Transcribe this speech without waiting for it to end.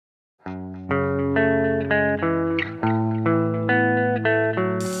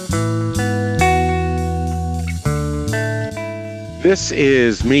This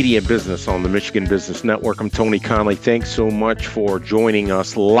is Media Business on the Michigan Business Network. I'm Tony Conley. Thanks so much for joining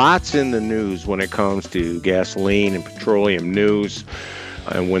us. Lots in the news when it comes to gasoline and petroleum news.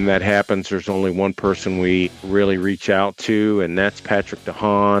 And when that happens, there's only one person we really reach out to, and that's Patrick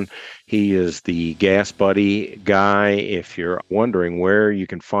DeHaan. He is the GasBuddy guy. If you're wondering where you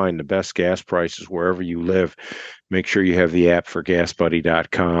can find the best gas prices wherever you live, make sure you have the app for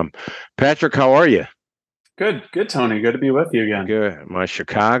GasBuddy.com. Patrick, how are you? Good, Tony. Good to be with you again. Good. My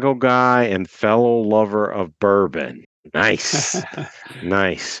Chicago guy and fellow lover of bourbon. Nice.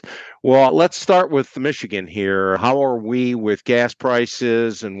 Nice. Well, let's start with Michigan here. How are we with gas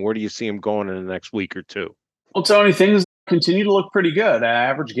prices, and where do you see them going in the next week or two? Well, Tony, things continue to look pretty good.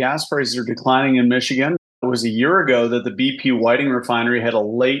 Average gas prices are declining in Michigan. It was a year ago that the BP Whiting refinery had a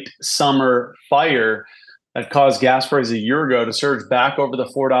late summer fire that caused gas prices a year ago to surge back over the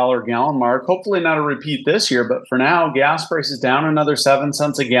 $4 a gallon mark. Hopefully not a repeat this year, but for now, gas prices down another 7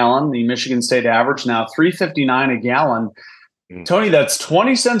 cents a gallon. The Michigan state average now $3.59 a gallon. Tony, that's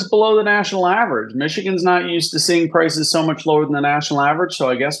 20 cents below the national average. Michigan's not used to seeing prices so much lower than the national average, so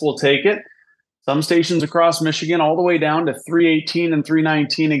I guess we'll take it. Some stations across Michigan all the way down to $3.18 and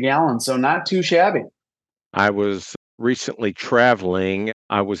 $3.19 a gallon, so not too shabby. I was recently traveling.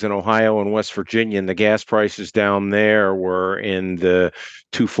 I was in Ohio and West Virginia, and the gas prices down there were in the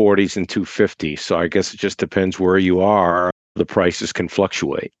 240s and 250s. So I guess it just depends where you are. The prices can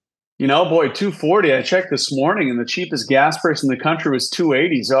fluctuate. You know, boy, 240, I checked this morning, and the cheapest gas price in the country was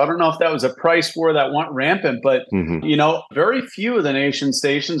 280. So I don't know if that was a price war that went rampant, but, you know, very few of the nation's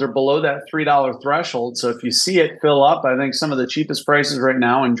stations are below that $3 threshold. So if you see it fill up, I think some of the cheapest prices right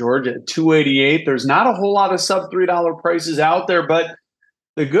now in Georgia at 288. There's not a whole lot of sub $3 prices out there, but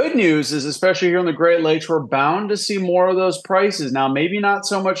the good news is, especially here in the Great Lakes, we're bound to see more of those prices. Now, maybe not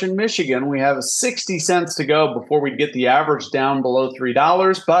so much in Michigan. We have 60 cents to go before we get the average down below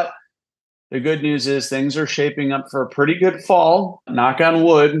 $3, but the good news is things are shaping up for a pretty good fall. Knock on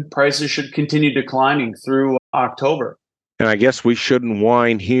wood, prices should continue declining through October. And I guess we shouldn't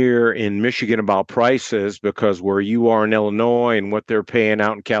whine here in Michigan about prices, because where you are in Illinois and what they're paying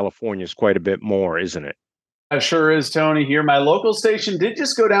out in California is quite a bit more, isn't it? It sure is, Tony. Here, my local station did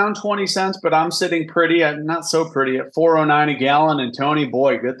just go down 20 cents, but I'm sitting pretty, not so pretty, at $4.09 a gallon. And Tony,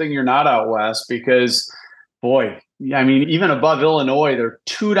 boy, good thing you're not out west, because, boy, I mean, even above Illinois, they're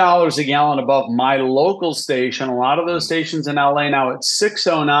 $2 a gallon above my local station. A lot of those stations in LA now at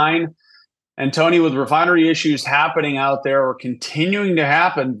 $6.09. And Tony, with refinery issues happening out there or continuing to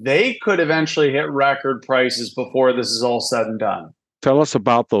happen, they could eventually hit record prices before this is all said and done. Tell us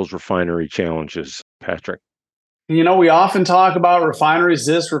about those refinery challenges, Patrick. You know, we often talk about refineries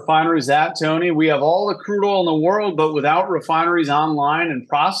this, refineries that, Tony. We have all the crude oil in the world, but without refineries online and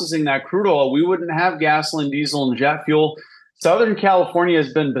processing that crude oil, we wouldn't have gasoline, diesel, and jet fuel. Southern California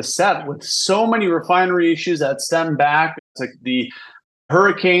has been beset with so many refinery issues that stem back to the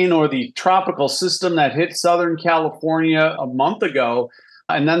hurricane or the tropical system that hit Southern California a month ago.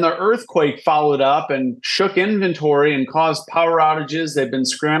 And then the earthquake followed up and shook inventory and caused power outages. They've been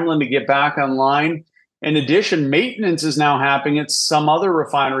scrambling to get back online. In addition, maintenance is now happening at some other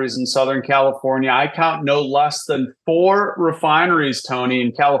refineries in Southern California. I count no less than 4 refineries, Tony,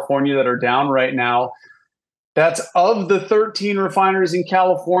 in California that are down right now. That's of the 13 refineries in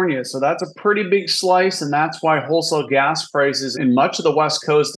California. So that's a pretty big slice. And that's why wholesale gas prices in much of the West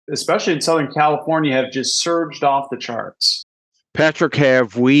Coast, especially in Southern California, have just surged off the charts. Patrick,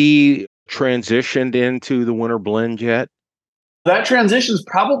 have we transitioned into the winter blend yet? That transition is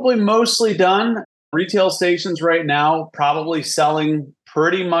probably mostly done. Retail stations right now probably selling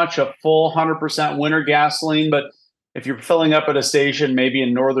pretty much a full 100% winter gasoline. But if you're filling up at a station, maybe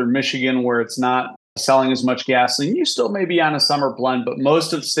in northern Michigan where it's not selling as much gasoline, you still may be on a summer blend. But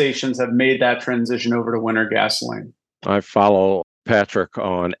most of the stations have made that transition over to winter gasoline. I follow Patrick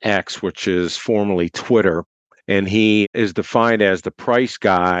on X, which is formerly Twitter. And he is defined as the price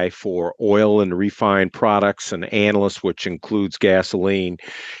guy for oil and refined products, and analyst, which includes gasoline.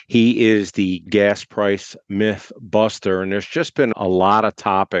 He is the gas price myth buster. And there's just been a lot of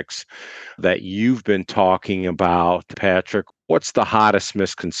topics that you've been talking about, Patrick. What's the hottest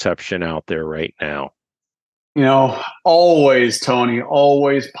misconception out there right now? You know, always, Tony,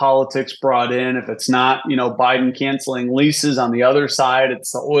 always politics brought in. If it's not, you know, Biden canceling leases on the other side,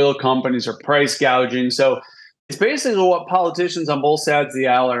 it's the oil companies are price gouging. So it's basically what politicians on both sides of the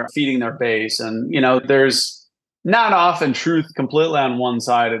aisle are feeding their base. And, you know, there's not often truth completely on one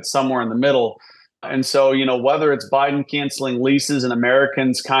side. It's somewhere in the middle. And so, you know, whether it's Biden canceling leases and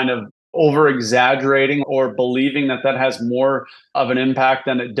Americans kind of over exaggerating or believing that that has more of an impact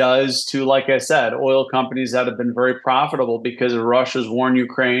than it does to, like I said, oil companies that have been very profitable because of Russia's war in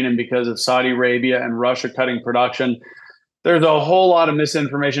Ukraine and because of Saudi Arabia and Russia cutting production. There's a whole lot of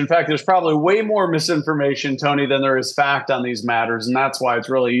misinformation. In fact, there's probably way more misinformation, Tony, than there is fact on these matters. And that's why it's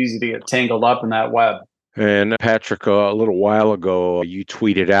really easy to get tangled up in that web. And Patrick, a little while ago, you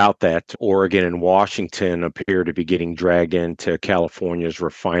tweeted out that Oregon and Washington appear to be getting dragged into California's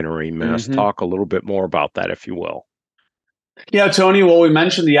refinery mess. Talk a little bit more about that, if you will. Yeah, Tony, well, we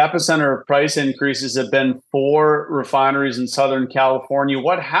mentioned the epicenter of price increases have been 4 refineries in Southern California.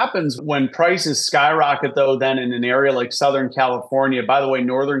 What happens when prices skyrocket, though, then in an area like Southern California? By the way,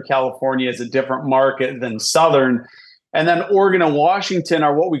 Northern California is a different market than Southern. And then Oregon and Washington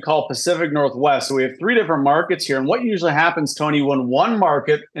are what we call Pacific Northwest. So we have 3 different markets here. And what usually happens, Tony, when one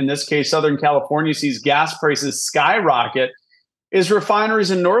market, in this case, Southern California, sees gas prices skyrocket, is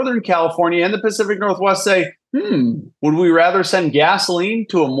refineries in Northern California and the Pacific Northwest say, would we rather send gasoline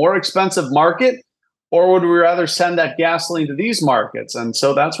to a more expensive market, or would we rather send that gasoline to these markets? And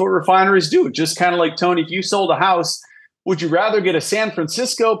so that's what refineries do. Just kind of like, Tony, if you sold a house, would you rather get a San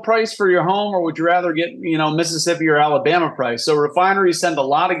Francisco price for your home, or would you rather get, Mississippi or Alabama price? So refineries send a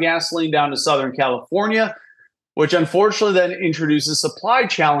lot of gasoline down to Southern California, which unfortunately then introduces supply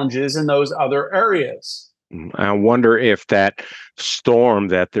challenges in those other areas. I wonder if that storm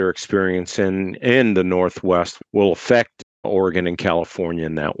that they're experiencing in the Northwest will affect Oregon and California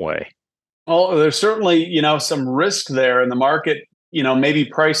in that way. Well, there's certainly, some risk there in the market, maybe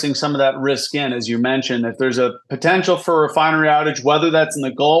pricing some of that risk in, as you mentioned. If there's a potential for a refinery outage, whether that's in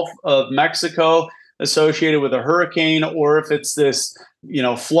the Gulf of Mexico associated with a hurricane, or if it's this,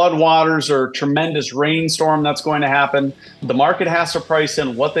 floodwaters or tremendous rainstorm that's going to happen, the market has to price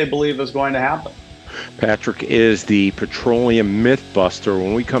in what they believe is going to happen. Patrick is the petroleum mythbuster.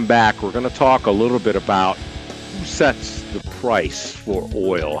 When we come back, we're going to talk a little bit about who sets the price for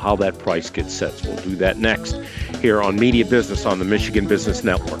oil, how that price gets set. So we'll do that next here on Media Business on the Michigan Business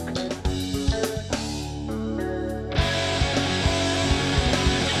Network.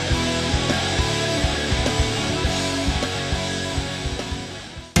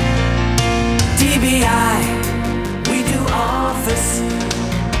 DBI, we do office,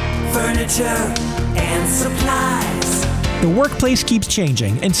 furniture, and supplies. The workplace keeps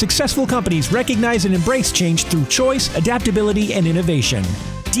changing, and successful companies recognize and embrace change through choice, adaptability, and innovation.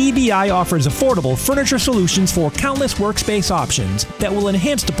 DBI offers affordable furniture solutions for countless workspace options that will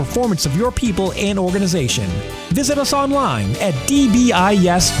enhance the performance of your people and organization. Visit us online at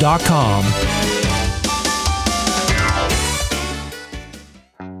dbiyes.com.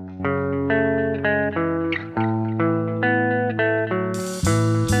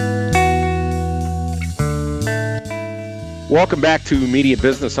 Welcome back to Media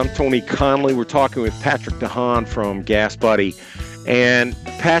Business. I'm Tony Connolly. We're talking with Patrick DeHaan from GasBuddy. And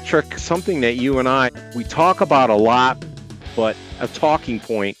Patrick, something that you and we talk about a lot, but a talking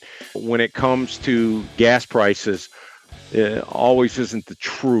point when it comes to gas prices always isn't the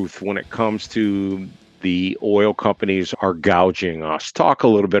truth when it comes to the oil companies are gouging us. Talk a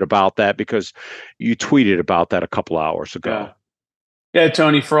little bit about that, because you tweeted about that a couple hours ago. Yeah,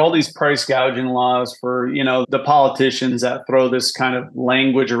 Tony, for all these price gouging laws, for, the politicians that throw this kind of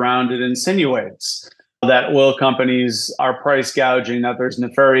language around, it insinuates that oil companies are price gouging, that there's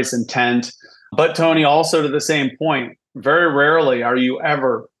nefarious intent. But Tony, also to the same point, very rarely have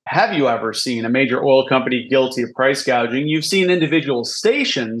you ever seen a major oil company guilty of price gouging. You've seen individual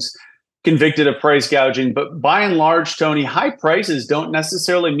stations convicted of price gouging, but by and large, Tony, high prices don't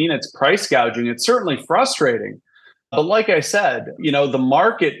necessarily mean it's price gouging. It's certainly frustrating. But like I said, the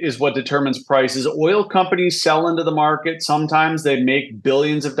market is what determines prices. Oil companies sell into the market. Sometimes they make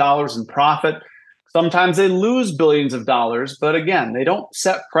billions of dollars in profit. Sometimes they lose billions of dollars. But again, they don't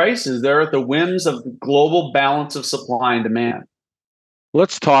set prices. They're at the whims of the global balance of supply and demand.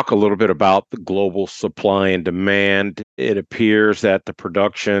 Let's talk a little bit about the global supply and demand. It appears that the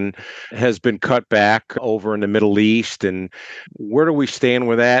production has been cut back over in the Middle East. And where do we stand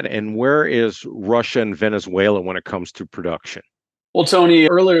with that? And where is Russia and Venezuela when it comes to production? Well, Tony,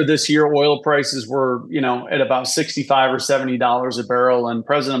 earlier this year, oil prices were, at about $65 or $70 a barrel. And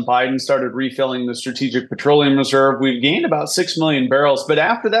President Biden started refilling the Strategic Petroleum Reserve. We've gained about 6 million barrels. But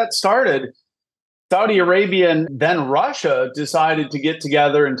after that started, Saudi Arabia and then Russia decided to get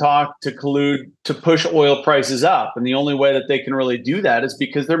together and talk to collude to push oil prices up. And the only way that they can really do that is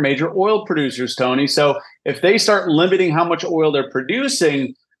because they're major oil producers, Tony. So if they start limiting how much oil they're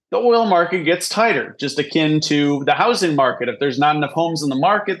producing, the oil market gets tighter, just akin to the housing market. If there's not enough homes in the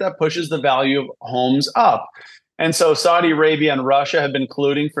market, that pushes the value of homes up. And so Saudi Arabia and Russia have been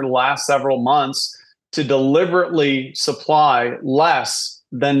colluding for the last several months to deliberately supply less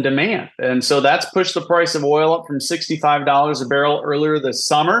than demand. And so that's pushed the price of oil up from $65 a barrel earlier this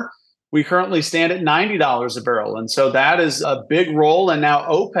summer. We currently stand at $90 a barrel. And so that is a big role. And now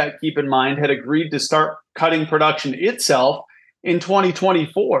OPEC, keep in mind, had agreed to start cutting production itself in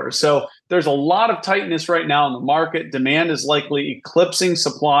 2024. So there's a lot of tightness right now in the market. Demand is likely eclipsing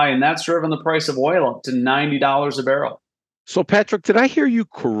supply, and that's driven the price of oil up to $90 a barrel. So, Patrick, did I hear you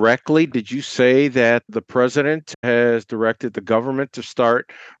correctly? Did you say that the president has directed the government to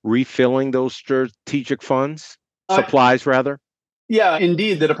start refilling those strategic funds, supplies rather? Yeah,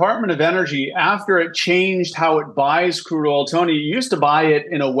 indeed. The Department of Energy, after it changed how it buys crude oil, Tony, it used to buy it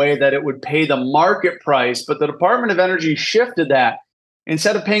in a way that it would pay the market price, but the Department of Energy shifted that.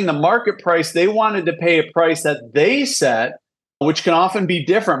 Instead of paying the market price, they wanted to pay a price that they set, which can often be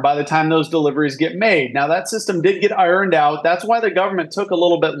different by the time those deliveries get made. Now, that system did get ironed out. That's why the government took a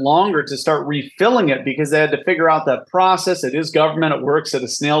little bit longer to start refilling it, because they had to figure out that process. It is government. It works at a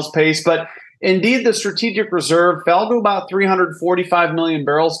snail's pace. But indeed, the strategic reserve fell to about 345 million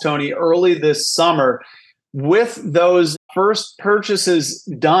barrels, Tony, early this summer. With those first purchases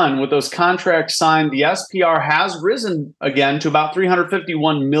done, with those contracts signed, the SPR has risen again to about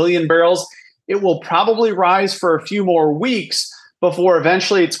 351 million barrels. It will probably rise for a few more weeks before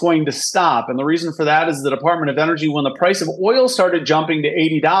eventually it's going to stop. And the reason for that is the Department of Energy, when the price of oil started jumping to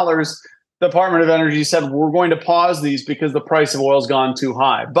 $80, the Department of Energy said, we're going to pause these because the price of oil has gone too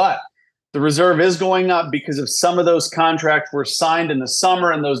high. But the reserve is going up because of some of those contracts were signed in the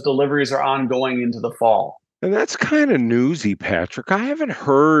summer, and those deliveries are ongoing into the fall. And that's kind of newsy, Patrick. I haven't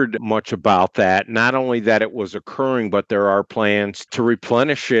heard much about that. Not only that it was occurring, but there are plans to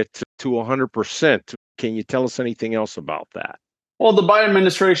replenish it to 100%. Can you tell us anything else about that? Well, the Biden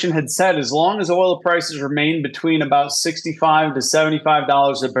administration had said as long as oil prices remain between about $65 to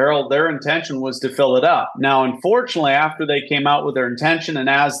 $75 a barrel, their intention was to fill it up. Now, unfortunately, after they came out with their intention and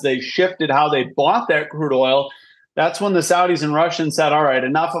as they shifted how they bought that crude oil, that's when the Saudis and Russians said, all right,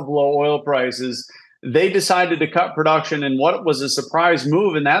 enough of low oil prices. They decided to cut production in what was a surprise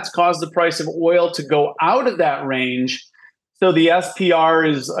move, and that's caused the price of oil to go out of that range. So the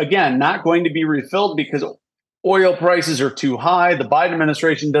SPR is, again, not going to be refilled because oil prices are too high. The Biden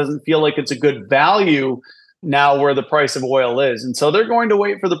administration doesn't feel like it's a good value now where the price of oil is. And so they're going to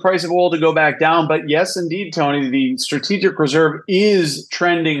wait for the price of oil to go back down. But yes, indeed, Tony, the strategic reserve is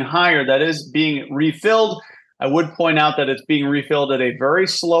trending higher. That is being refilled. I would point out that it's being refilled at a very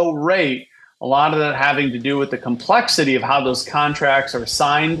slow rate. A lot of that having to do with the complexity of how those contracts are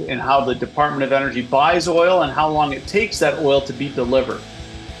signed and how the Department of Energy buys oil and how long it takes that oil to be delivered.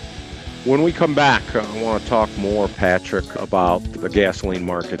 When we come back, I want to talk more, Patrick, about the gasoline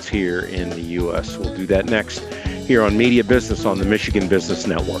markets here in the U.S. We'll do that next here on Media Business on the Michigan Business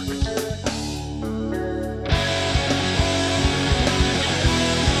Network.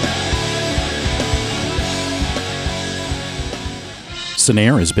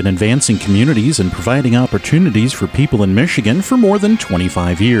 Sanair has been advancing communities and providing opportunities for people in Michigan for more than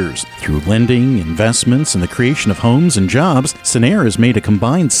 25 years. Through lending, investments, and the creation of homes and jobs, Sanair has made a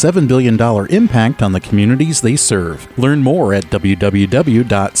combined $7 billion impact on the communities they serve. Learn more at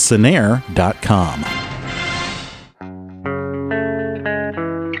www.sanair.com.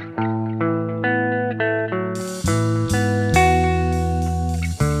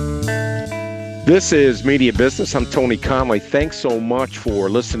 This is Media Business. I'm Tony Conley. Thanks so much for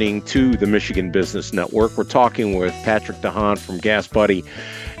listening to the Michigan Business Network. We're talking with Patrick DeHaan from GasBuddy.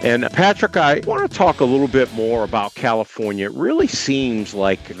 And Patrick, I want to talk a little bit more about California. It really seems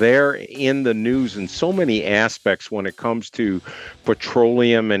like they're in the news in so many aspects when it comes to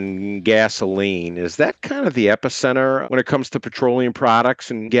petroleum and gasoline. Is that kind of the epicenter when it comes to petroleum products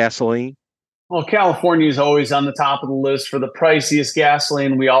and gasoline? Well, California is always on the top of the list for the priciest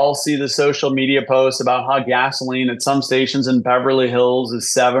gasoline. We all see the social media posts about how gasoline at some stations in Beverly Hills is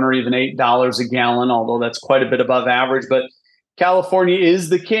 $7 or even $8 a gallon, although that's quite a bit above average. But California is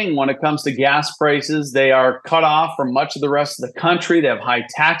the king when it comes to gas prices. They are cut off from much of the rest of the country. They have high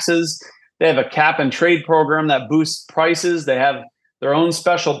taxes. They have a cap and trade program that boosts prices. They have their own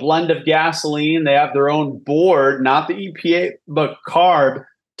special blend of gasoline. They have their own board, not the EPA, but CARB,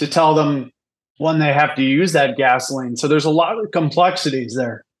 to tell them when they have to use that gasoline. So there's a lot of complexities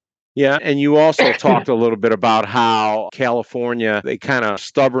there. Yeah, and you also talked a little bit about how California, they kind of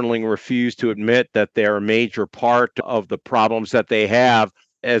stubbornly refuse to admit that they're a major part of the problems that they have,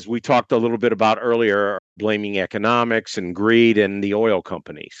 as we talked a little bit about earlier, blaming economics and greed and the oil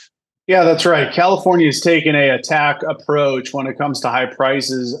companies. Yeah, that's right. California has taken an attack approach when it comes to high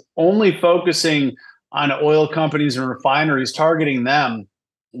prices, only focusing on oil companies and refineries, targeting them,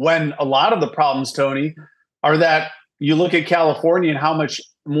 when a lot of the problems, Tony, are that you look at California and how much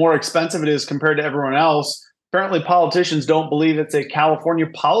more expensive it is compared to everyone else. Apparently, politicians don't believe it's a California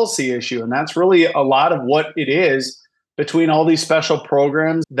policy issue. And that's really a lot of what it is, between all these special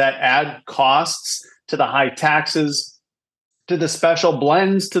programs that add costs to the high taxes, to the special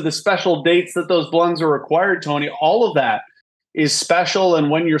blends, to the special dates that those blends are required, Tony. All of that is special. And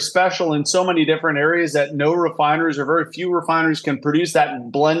when you're special in so many different areas that no refineries or very few refineries can produce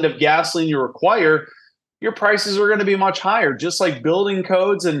that blend of gasoline you require, your prices are going to be much higher. Just like building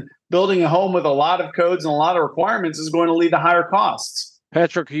codes and building a home with a lot of codes and a lot of requirements is going to lead to higher costs.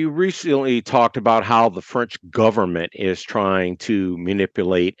 Patrick, you recently talked about how the French government is trying to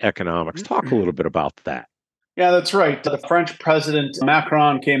manipulate economics. Talk a little bit about that. Yeah, that's right. The French president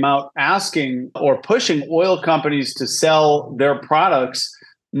Macron came out asking or pushing oil companies to sell their products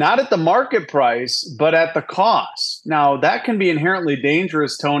not at the market price, but at the cost. Now, that can be inherently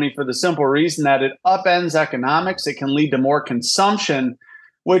dangerous, Tony, for the simple reason that it upends economics. It can lead to more consumption,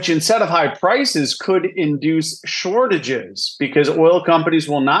 which instead of high prices could induce shortages, because oil companies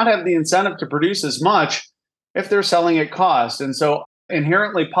will not have the incentive to produce as much if they're selling at cost. And so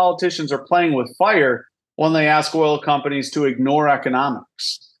inherently, politicians are playing with fire when they ask oil companies to ignore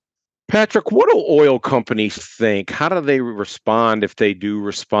economics. Patrick, what do oil companies think? How do they respond if they do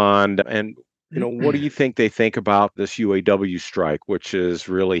respond? And what do you think they think about this UAW strike, which has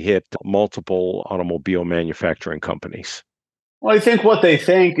really hit multiple automobile manufacturing companies? Well, I think what they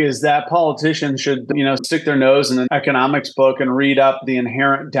think is that politicians should, stick their nose in an economics book and read up the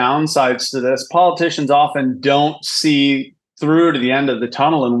inherent downsides to this. Politicians often don't see through to the end of the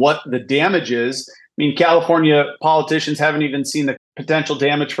tunnel and what the damage is. I mean, California politicians haven't even seen the potential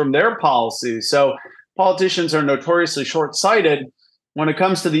damage from their policies. So politicians are notoriously short-sighted when it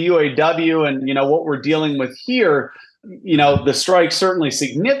comes to the UAW and, what we're dealing with here. The strike's certainly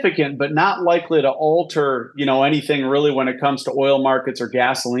significant, but not likely to alter, anything really when it comes to oil markets or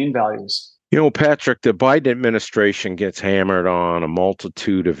gasoline values. Patrick, the Biden administration gets hammered on a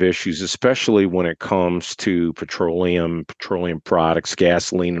multitude of issues, especially when it comes to petroleum products,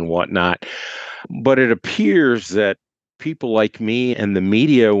 gasoline and whatnot. But it appears that people like me and the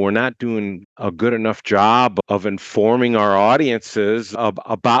media were not doing a good enough job of informing our audiences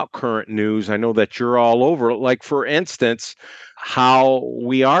about current news. I know that you're all over it. Like, for instance, how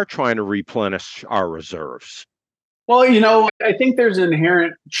we are trying to replenish our reserves. Well, I think there's an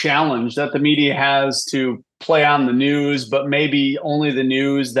inherent challenge that the media has to play on the news, but maybe only the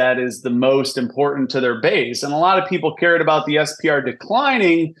news that is the most important to their base. And a lot of people cared about the SPR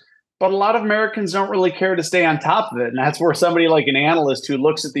declining, but a lot of Americans don't really care to stay on top of it. And that's where somebody like an analyst who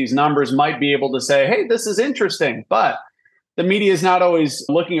looks at these numbers might be able to say, hey, this is interesting. But the media is not always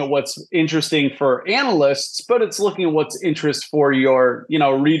looking at what's interesting for analysts, but it's looking at what's interest for your,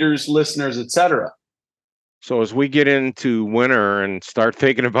 readers, listeners, et cetera. So as we get into winter and start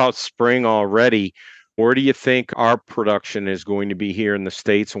thinking about spring already, where do you think our production is going to be here in the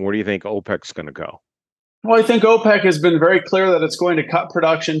States, and where do you think OPEC's going to go? Well, I think OPEC has been very clear that it's going to cut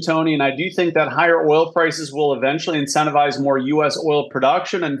production, Tony, and I do think that higher oil prices will eventually incentivize more U.S. oil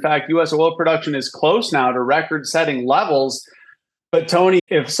production. In fact, U.S. oil production is close now to record-setting levels. But Tony,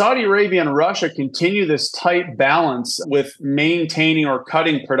 if Saudi Arabia and Russia continue this tight balance with maintaining or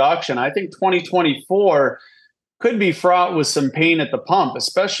cutting production, I think 2024 could be fraught with some pain at the pump,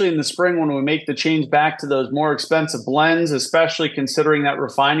 especially in the spring when we make the change back to those more expensive blends, especially considering that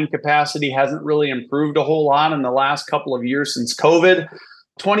refining capacity hasn't really improved a whole lot in the last couple of years since COVID.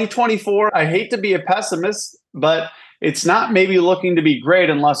 2024, I hate to be a pessimist, but it's not maybe looking to be great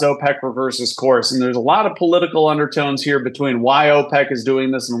unless OPEC reverses course. And there's a lot of political undertones here between why OPEC is doing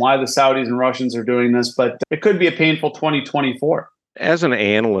this and why the Saudis and Russians are doing this, but it could be a painful 2024. As an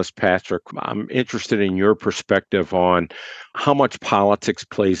analyst, Patrick, I'm interested in your perspective on how much politics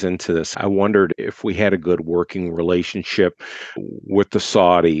plays into this. I wondered if we had a good working relationship with the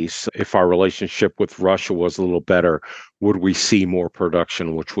Saudis, if our relationship with Russia was a little better, would we see more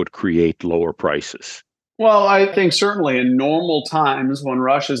production, which would create lower prices? Well, I think certainly in normal times when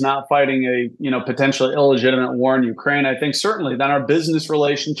Russia's not fighting a, potentially illegitimate war in Ukraine, I think certainly then our business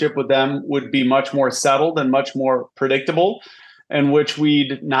relationship with them would be much more settled and much more predictable, in which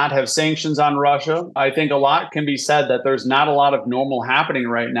we'd not have sanctions on Russia. I think a lot can be said that there's not a lot of normal happening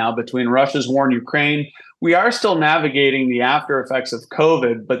right now between Russia's war in Ukraine. We are still navigating the after effects of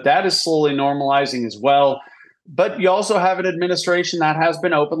COVID, but that is slowly normalizing as well. But you also have an administration that has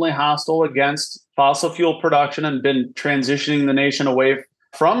been openly hostile against fossil fuel production and been transitioning the nation away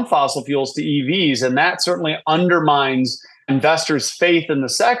from fossil fuels to EVs. And that certainly undermines investors' faith in the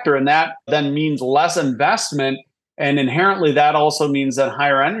sector. And that then means less investment. And inherently, that also means that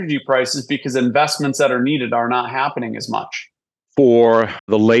higher energy prices, because investments that are needed are not happening as much. For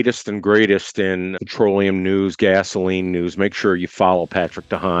the latest and greatest in petroleum news, gasoline news, make sure you follow Patrick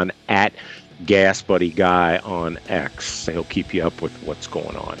DeHaan at GasBuddy Guy on X. He'll keep you up with what's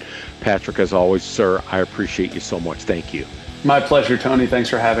going on. Patrick, as always, sir, I appreciate you so much. Thank you. My pleasure, Tony. Thanks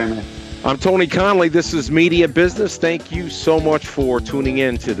for having me. I'm Tony Conley. This is Media Business. Thank you so much for tuning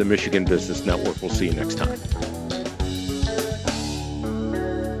in to the Michigan Business Network. We'll see you next time.